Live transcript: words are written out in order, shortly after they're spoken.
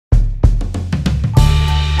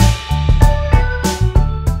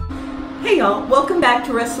Jill. Welcome back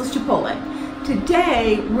to Restless Chipotle.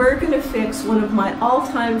 Today we're going to fix one of my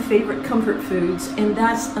all-time favorite comfort foods, and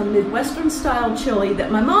that's a Midwestern style chili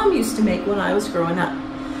that my mom used to make when I was growing up.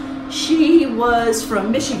 She was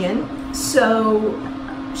from Michigan, so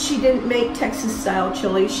she didn't make Texas style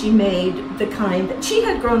chili. She made the kind that she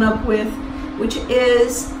had grown up with, which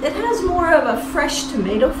is, it has more of a fresh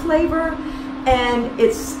tomato flavor, and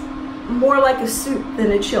it's more like a soup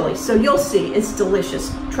than a chili. So you'll see, it's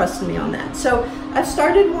delicious, trust me on that. So I've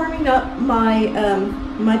started warming up my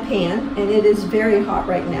my pan, and it is very hot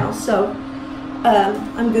right now. So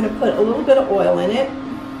I'm going to put a little bit of oil in it,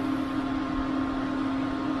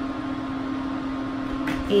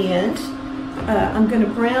 and I'm going to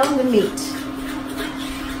brown the meat.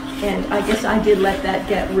 And I guess I did let that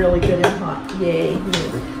get really good and hot. Yay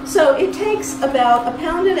me. So it takes about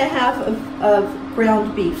 1.5 pounds of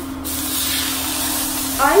ground beef.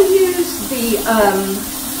 I use the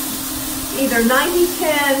either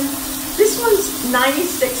 90-10, this one's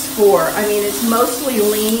 96-4. I mean, it's mostly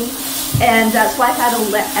lean, and that's why I had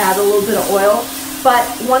to add a little bit of oil. But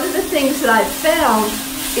one of the things that I've found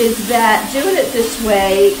is that doing it this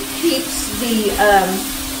way keeps the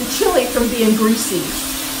chili from being greasy,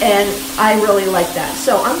 and I really like that.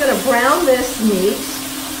 So I'm going to brown this meat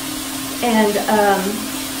and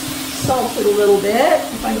salt it a little bit.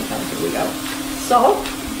 If I can find it, here we go. Salt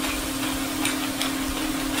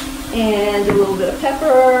and a little bit of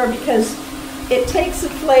pepper, because it takes the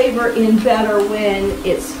flavor in better when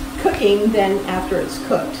it's cooking than after it's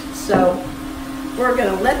cooked. So we're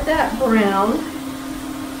going to let that brown,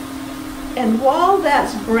 and while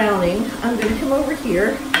that's browning, I'm going to come over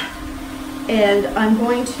here and I'm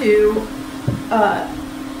going to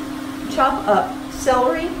chop up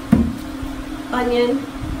celery, onion,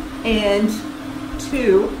 and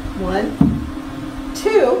two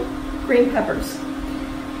green peppers.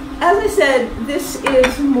 As I said, this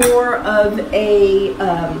is more of a,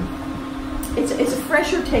 it's a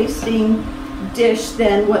fresher tasting dish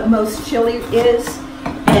than what most chili is.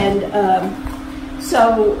 And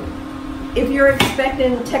so if you're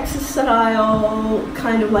expecting Texas style,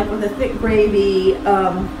 kind of like with a thick gravy,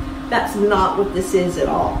 that's not what this is at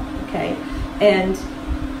all, okay? And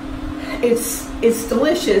it's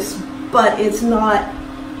delicious, but it's not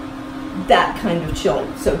that kind of chili.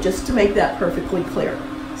 So just to make that perfectly clear.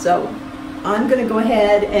 So I'm going to go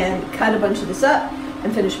ahead and cut a bunch of this up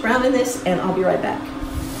and finish browning this, and I'll be right back.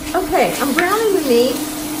 Okay, I'm browning the meat,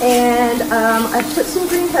 and I put some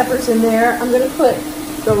green peppers in there. I'm going to put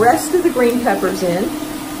the rest of the green peppers in,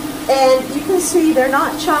 and you can see they're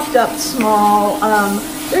not chopped up small.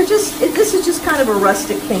 They're just, this is just kind of a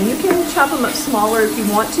rustic thing. You can chop them up smaller if you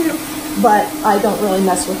want to, but I don't really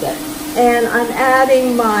mess with it. And I'm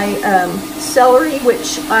adding my celery,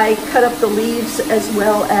 which I cut up the leaves as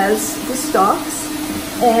well as the stalks,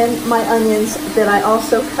 and my onions that I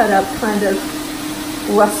also cut up kind of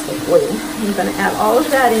rustically. I'm going to add all of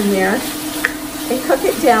that in there and cook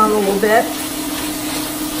it down a little bit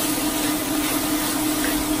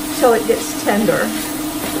till it gets tender.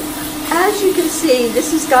 As you can see,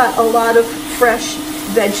 this has got a lot of fresh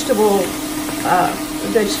vegetable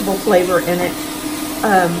flavor in it.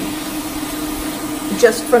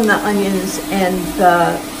 Just from the onions and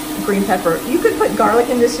the green pepper. You could put garlic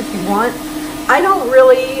in this if you want. I don't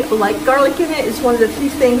really like garlic in it. It's one of the few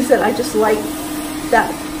things that I just like, that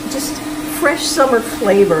just fresh summer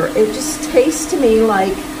flavor. It just tastes to me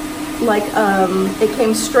like it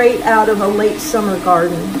came straight out of a late summer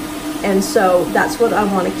garden, and so that's what I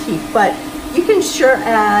want to keep. But you can sure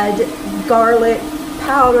add garlic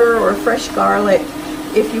powder or fresh garlic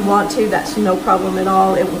if you want to. That's no problem at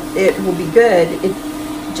all. It will be good. It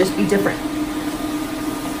just be different.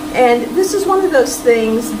 And this is one of those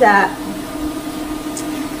things that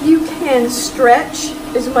you can stretch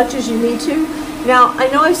as much as you need to. Now, I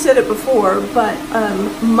know I've said it before, but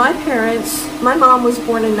my parents, my mom was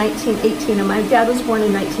born in 1918 and my dad was born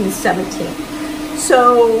in 1917.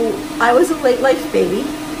 So I was a late life baby.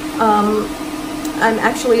 I'm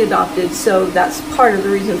actually adopted, so that's part of the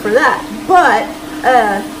reason for that. But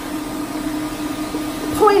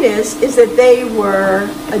point is that they were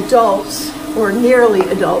adults, or nearly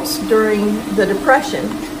adults, during the Depression.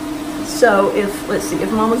 So let's see,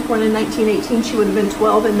 if Mom was born in 1918, she would have been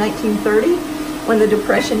 12 in 1930 when the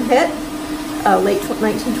Depression hit, late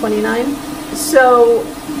 1929. So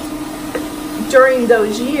during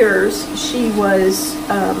those years, she was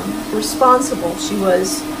responsible. She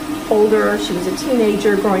was older, she was a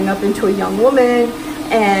teenager growing up into a young woman,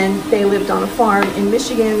 and they lived on a farm in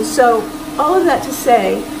Michigan. So all of that to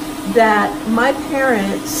say that my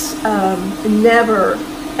parents never,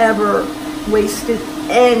 ever wasted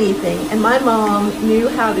anything. And my mom knew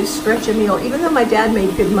how to stretch a meal, even though my dad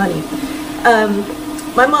made good money.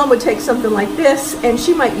 My mom would take something like this, and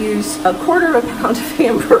she might use 1/4 of a pound of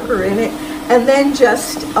hamburger in it, and then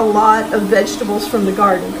just a lot of vegetables from the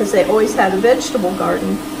garden, because they always had a vegetable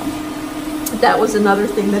garden. That was another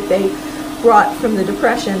thing that they brought from the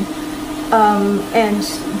Depression. And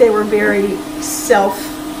they were very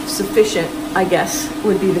self-sufficient, I guess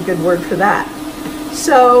would be the good word for that.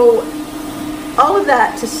 So all of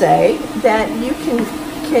that to say that you can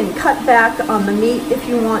cut back on the meat if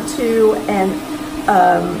you want to, and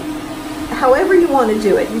however you want to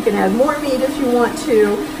do it. You can add more meat if you want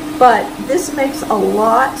to, but this makes a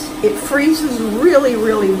lot. It freezes really,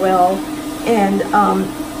 really well, and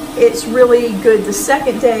it's really good the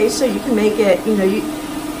second day, so you can make it, you know,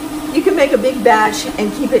 you can make a big batch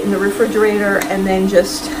and keep it in the refrigerator and then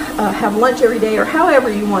just have lunch every day, or however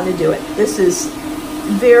you want to do it. This is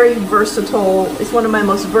very versatile. It's one of my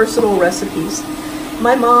most versatile recipes.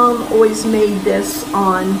 My mom always made this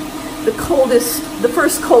on the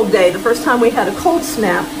first cold day, the first time we had a cold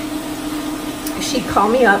snap. She'd call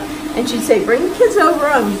me up and she'd say, bring the kids over,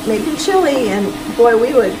 I'm making chili. And boy,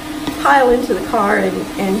 we would pile into the car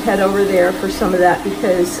and head over there for some of that,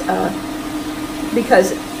 because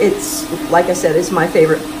it's, like I said, it's my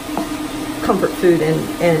favorite comfort food, and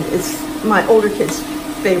it's my older kids'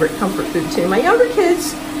 favorite comfort food too. My younger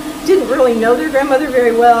kids didn't really know their grandmother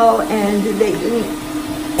very well, and they didn't,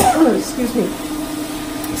 excuse me,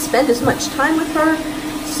 spend as much time with her,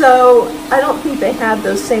 so I don't think they have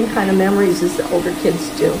those same kind of memories as the older kids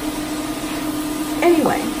do.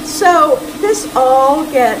 Anyway, so this all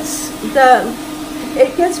gets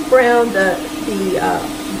browned. The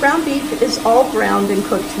ground beef is all browned and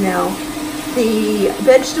cooked now. The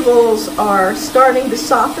vegetables are starting to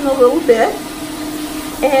soften a little bit.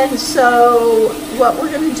 And so what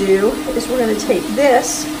we're going to do is we're going to take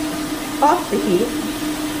this off the heat.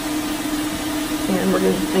 And we're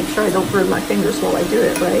going to make sure I don't burn my fingers while I do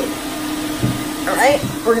it, right? All right,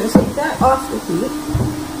 we're going to take that off the heat.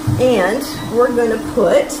 And we're going to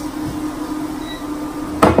put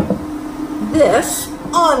this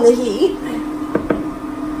on the heat,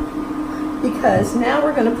 because now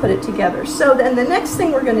we're going to put it together. So then the next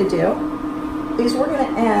thing we're going to do is we're going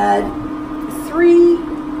to add 3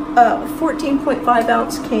 14.5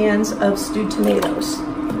 ounce cans of stewed tomatoes.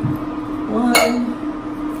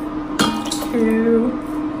 1, 2,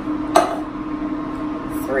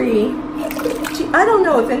 3. I don't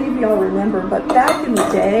know if any of y'all remember, but back in the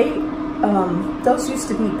day, those used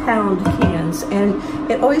to be pound cans, and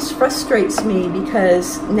it always frustrates me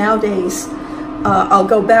because nowadays I'll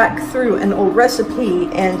go back through an old recipe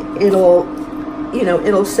and it'll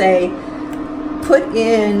say put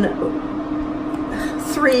in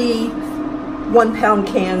 3 1-pound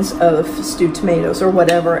cans of stewed tomatoes or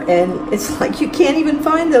whatever, and it's like you can't even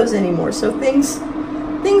find those anymore. So things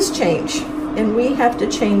change, and we have to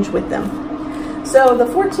change with them. So the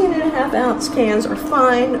 14.5 ounce cans are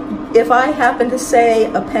fine. If I happen to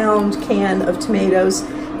say a pound can of tomatoes,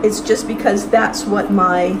 it's just because that's what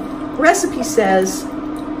my recipe says,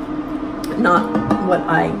 not what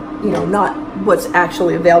not what's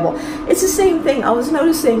actually available. It's the same thing. I was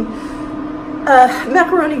noticing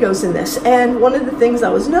macaroni goes in this, and one of the things I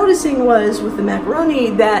was noticing was with the macaroni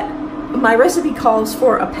that my recipe calls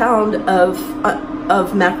for a pound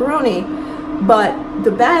of macaroni, but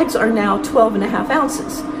the bags are now 12.5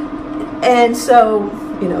 ounces. And so,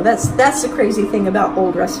 that's the crazy thing about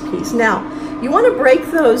old recipes. Now, you want to break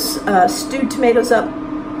those stewed tomatoes up,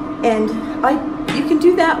 and you can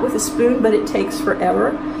do that with a spoon, but it takes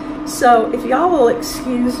forever. So if y'all will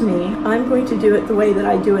excuse me, I'm going to do it the way that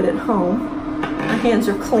I do it at home. My hands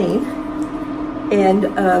are clean, and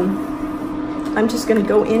I'm just going to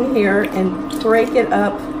go in here and break it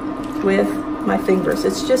up with my fingers.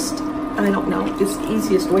 It's just, I don't know, it's the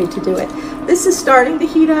easiest way to do it. This is starting to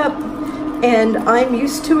heat up, and I'm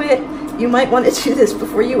used to it. You might want to do this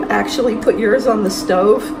before you actually put yours on the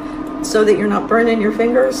stove so that you're not burning your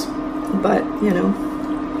fingers. But,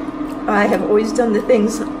 I have always done the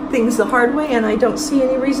things the hard way, and I don't see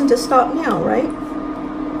any reason to stop now, right?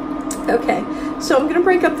 Okay, so I'm going to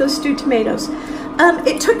break up those stewed tomatoes.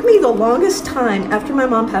 It took me the longest time, after my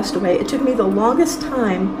mom passed away, it took me the longest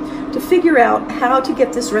time to figure out how to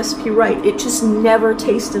get this recipe right. It just never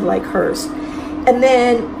tasted like hers. And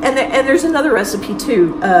there's another recipe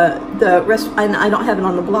too. And I don't have it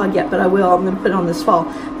on the blog yet, but I will. I'm going to put it on this fall.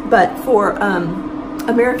 But for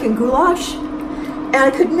American goulash, and I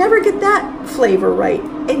could never get that flavor right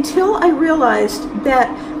until I realized that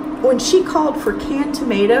when she called for canned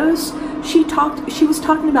tomatoes, she was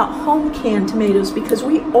talking about home canned tomatoes, because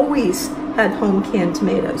we always had home canned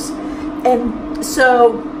tomatoes. And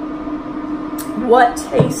so what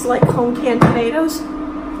tastes like home canned tomatoes?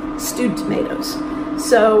 Stewed tomatoes.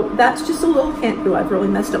 So that's just a little hint. Ooh, I've really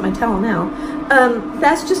messed up my towel now.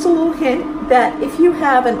 That's just a little hint that if you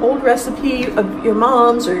have an old recipe of your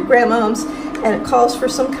mom's or your grandmom's and it calls for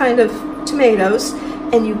some kind of tomatoes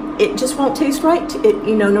and it just won't taste right,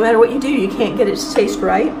 you know, no matter what you do, you can't get it to taste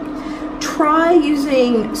right. Try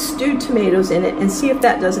using stewed tomatoes in it and see if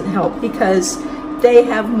that doesn't help, because they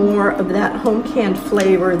have more of that home canned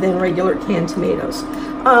flavor than regular canned tomatoes.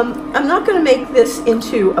 I'm not going to make this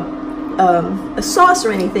into a sauce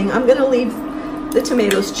or anything. I'm going to leave the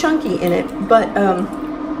tomatoes chunky in it, but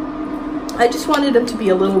I just wanted them to be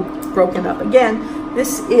a little broken up. Again,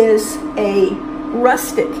 this is a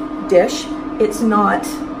rustic dish. It's not,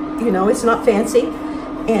 you know, it's not fancy.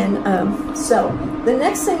 And so the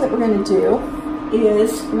next thing that we're going to do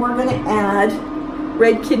is we're going to add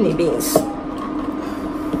red kidney beans.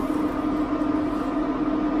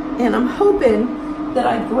 And I'm hoping that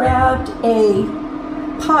I grabbed a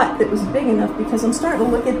pot that was big enough, because I'm starting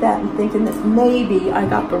to look at that and thinking that maybe I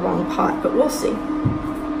got the wrong pot, but we'll see.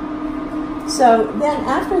 So then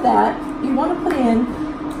after that, you want to put in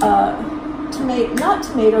not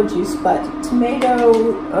tomato juice, but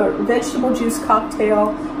tomato or vegetable juice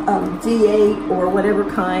cocktail, V8 or whatever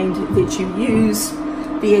kind that you use.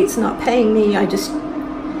 V8's not paying me,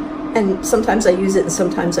 and sometimes I use it and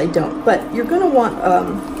sometimes I don't. But you're going to want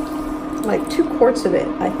like 2 quarts of it,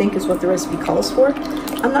 I think is what the recipe calls for.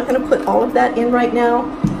 I'm not going to put all of that in right now.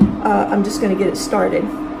 I'm just going to get it started.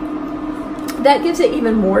 That gives it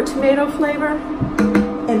even more tomato flavor.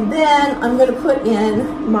 And then I'm going to put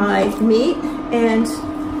in my meat and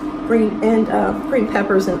green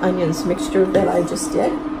peppers and onions mixture that I just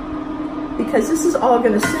did, because this is all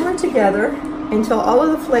going to simmer together until all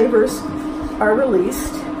of the flavors are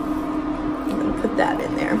released. I'm going to put that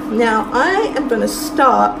in there. Now I am going to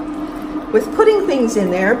stop with putting things in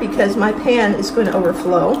there because my pan is going to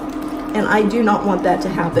overflow, and I do not want that to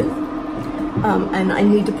happen. And I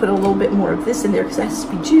need to put a little bit more of this in there because it has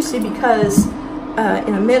to be juicy, because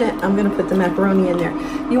in a minute I'm going to put the macaroni in there.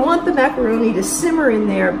 You want the macaroni to simmer in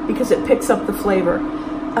there because it picks up the flavor.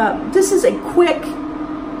 This is a quick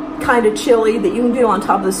kind of chili that you can do on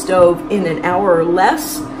top of the stove in an hour or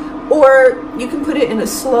less, or you can put it in a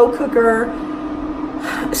slow cooker.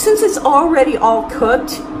 Since it's already all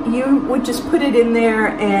cooked, you would just put it in there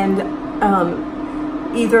and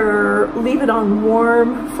either leave it on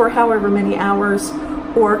warm for however many hours,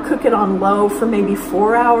 or cook it on low for maybe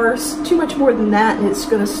 4 hours. Too much more than that and it's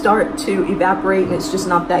going to start to evaporate and it's just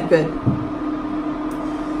not that good.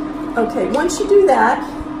 Okay, once you do that,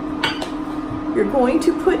 you're going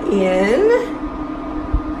to put in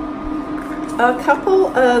a couple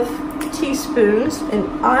of teaspoons, and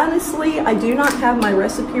honestly I do not have my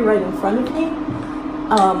recipe right in front of me.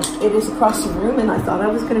 It is across the room and I thought I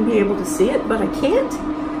was going to be able to see it, but I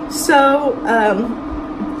can't. So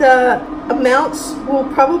the amounts will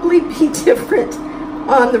probably be different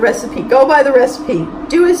on the recipe. Go by the recipe.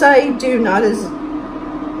 Do as I do,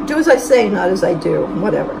 do as I say, not as I do,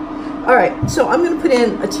 whatever. All right, so I'm going to put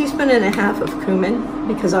in 1.5 teaspoons of cumin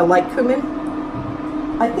because I like cumin.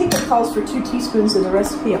 I think it calls for 2 teaspoons in the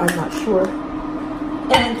recipe, I'm not sure.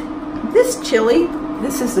 And this chili,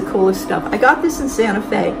 this is the coolest stuff. I got this in Santa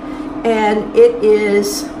Fe, and it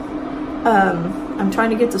is, I'm trying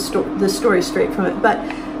to get the story straight from it, but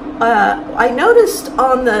I noticed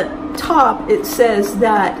on the top it says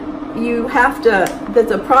that that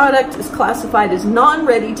the product is classified as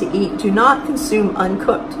non-ready to eat. Do not consume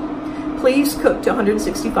uncooked. Please cook to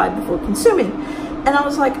 165 before consuming. And I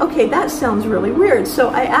was like, okay, that sounds really weird. So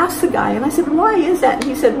I asked the guy and I said, why is that? And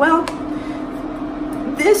he said, well,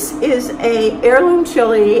 this is a heirloom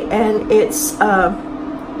chili and it's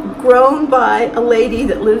grown by a lady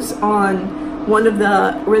that lives on one of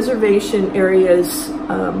the reservation areas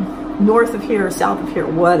north of here or south of here,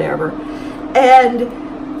 whatever. And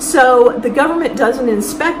so the government doesn't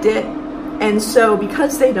inspect it, and so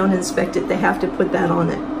because they don't inspect it, they have to put that on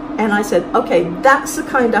it. And I said, okay, that's the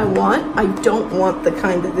kind I want. I don't want the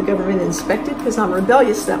kind that the government inspected because I'm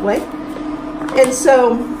rebellious that way. And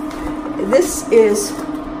so this is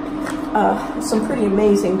some pretty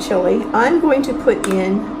amazing chili. I'm going to put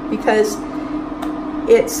in, because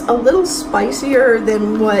it's a little spicier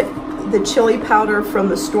than what the chili powder from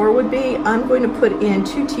the store would be, I'm going to put in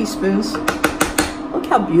 2 teaspoons. Look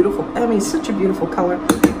how beautiful, I mean, such a beautiful color.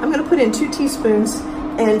 I'm going to put in 2 teaspoons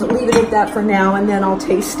and leave it at that for now, and then I'll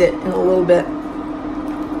taste it in a little bit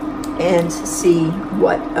and see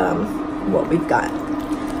what we've got.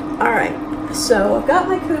 All right, so I've got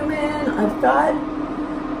my cumin, I've got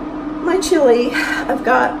my chili, I've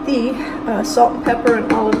got the salt and pepper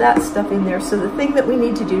and all of that stuff in there. So the thing that we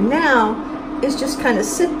need to do now is just kind of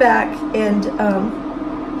sit back and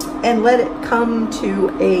let it come to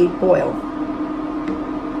a boil.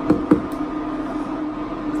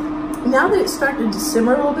 Now that it's started to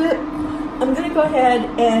simmer a little bit, I'm gonna go ahead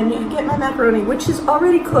and get my macaroni, which is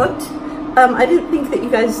already cooked. I didn't think that you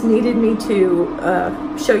guys needed me to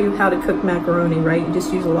show you how to cook macaroni, right? You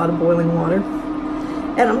just use a lot of boiling water.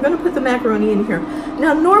 And I'm gonna put the macaroni in here.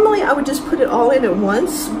 Now, normally I would just put it all in at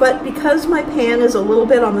once, but because my pan is a little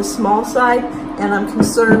bit on the small side and I'm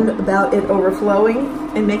concerned about it overflowing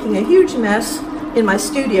and making a huge mess in my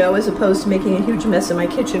studio as opposed to making a huge mess in my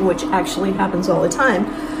kitchen, which actually happens all the time,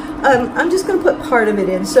 I'm just gonna put part of it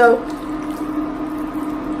in. So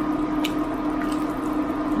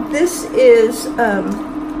this is,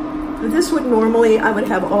 this would normally, I would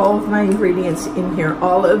have all of my ingredients in here,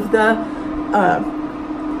 all of the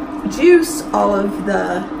juice, all of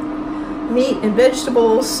the meat and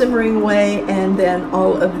vegetables simmering away, and then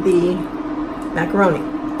all of the macaroni.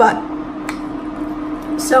 But,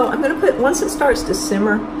 so I'm gonna put, once it starts to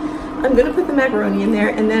simmer, I'm gonna put the macaroni in there,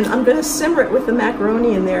 and then I'm gonna simmer it with the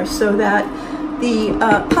macaroni in there so that the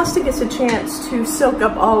pasta gets a chance to soak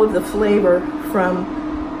up all of the flavor from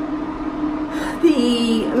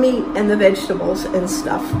the meat and the vegetables and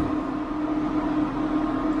stuff.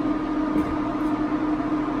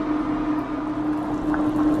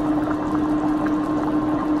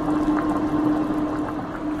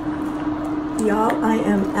 Y'all, I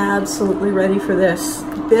am absolutely ready for this.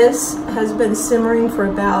 This has been simmering for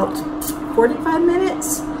about 45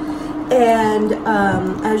 minutes. And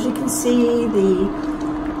as you can see, the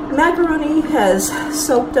macaroni has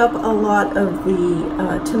soaked up a lot of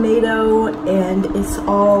the tomato, and it's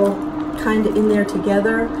all kind of in there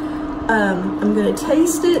together. I'm gonna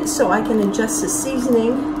taste it so I can adjust the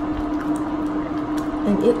seasoning.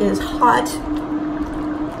 And it is hot.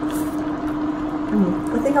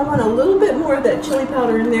 I think I want a little bit more of that chili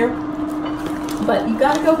powder in there, but you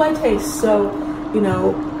gotta go by taste. So, you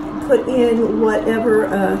know, put in whatever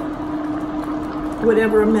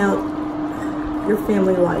amount your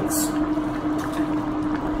family likes.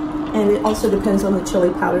 And it also depends on the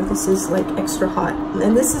chili powder. This is like extra hot.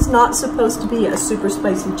 And this is not supposed to be a super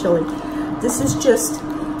spicy chili. This is just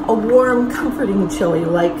a warm, comforting chili,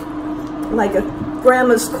 like a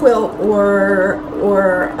grandma's quilt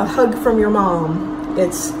or a hug from your mom.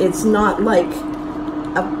 It's not like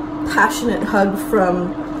a passionate hug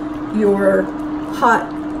from your hot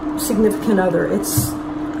significant other. It's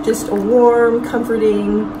just a warm,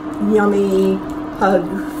 comforting, yummy hug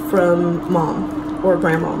from mom or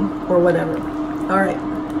grandmom or whatever. All right.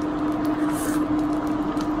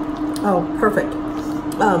 Oh, perfect.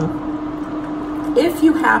 If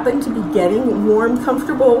you happen to be getting warm,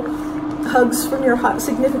 comfortable hugs from your hot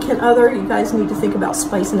significant other, you guys need to think about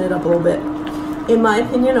spicing it up a little bit, in my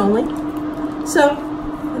opinion only. So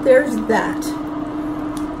there's that.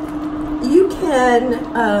 You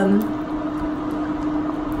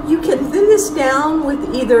can thin this down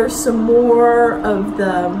with either some more of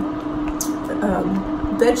the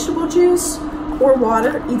vegetable juice or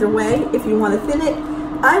water, either way, if you want to thin it.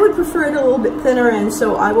 I would prefer it a little bit thinner, and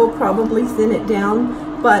so I will probably thin it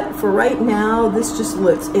down. But for right now, this just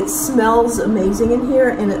looks, it smells amazing in here,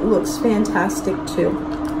 and it looks fantastic too.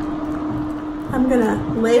 I'm gonna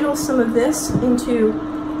ladle some of this into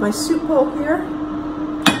my soup bowl here.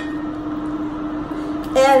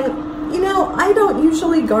 And you know, I don't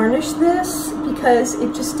usually garnish this because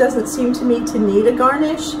it just doesn't seem to me to need a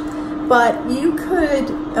garnish, but you could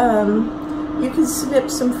snip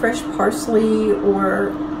some fresh parsley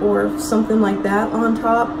or something like that on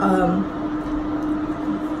top.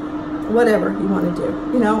 Whatever you want to do.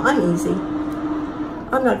 You know, I'm easy.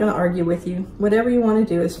 I'm not going to argue with you. Whatever you want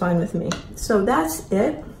to do is fine with me. So that's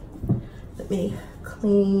it. Let me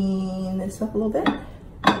clean this up a little bit.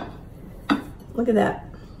 Look at that.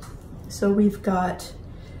 So we've got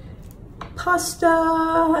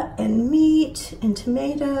pasta and meat and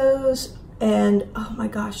tomatoes, and oh my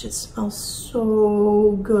gosh, it smells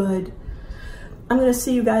so good. I'm going to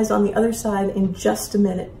see you guys on the other side in just a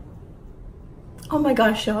minute. Oh my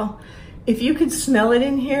gosh, y'all. If you could smell it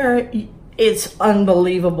in here, it's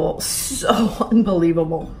unbelievable. So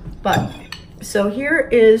unbelievable. But, so here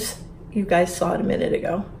is, you guys saw it a minute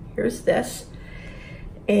ago. Here's this.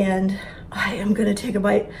 And I am gonna take a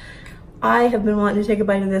bite. I have been wanting to take a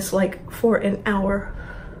bite of this like for an hour.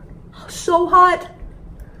 So hot.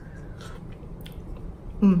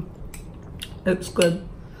 It's good.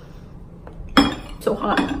 So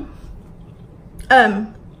hot.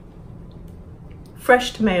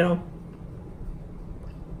 Fresh tomato.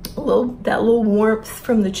 that little warmth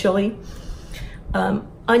from the chili.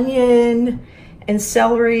 Onion and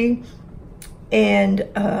celery, and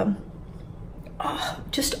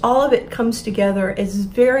just all of it comes together. It's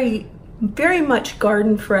very, very much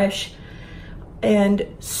garden fresh and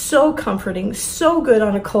so comforting, so good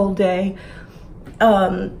on a cold day.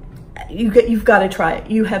 You've got to try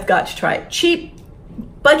it. You have got to try it. Cheap,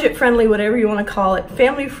 budget friendly, whatever you want to call it,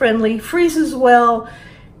 family friendly, freezes well.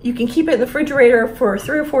 You can keep it in the refrigerator for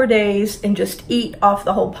 3 or 4 days and just eat off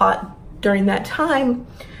the whole pot during that time.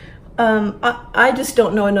 I just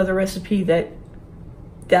don't know another recipe that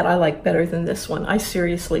I like better than this one. I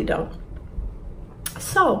seriously don't.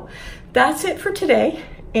 So that's it for today,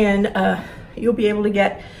 and you'll be able to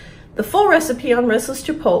get the full recipe on Restless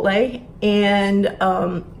Chipotle, and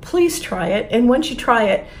please try it. And once you try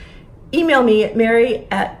it, email me at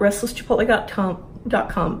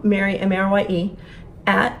mary@restlesschipotle.com, Mary, M-A-R-Y-E,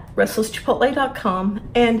 @restlesschipotle.com,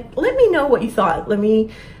 and let me know what you thought. Let me,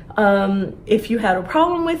 if you had a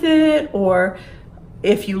problem with it, or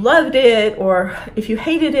if you loved it, or if you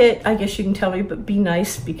hated it. I guess you can tell me, but be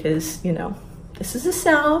nice, because, you know, this is the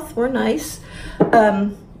South, we're nice.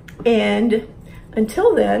 And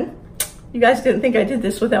until then, you guys didn't think I did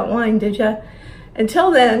this without wine, did ya?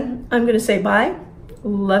 Until then, I'm gonna say bye,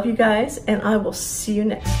 love you guys, and I will see you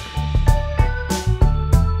next time.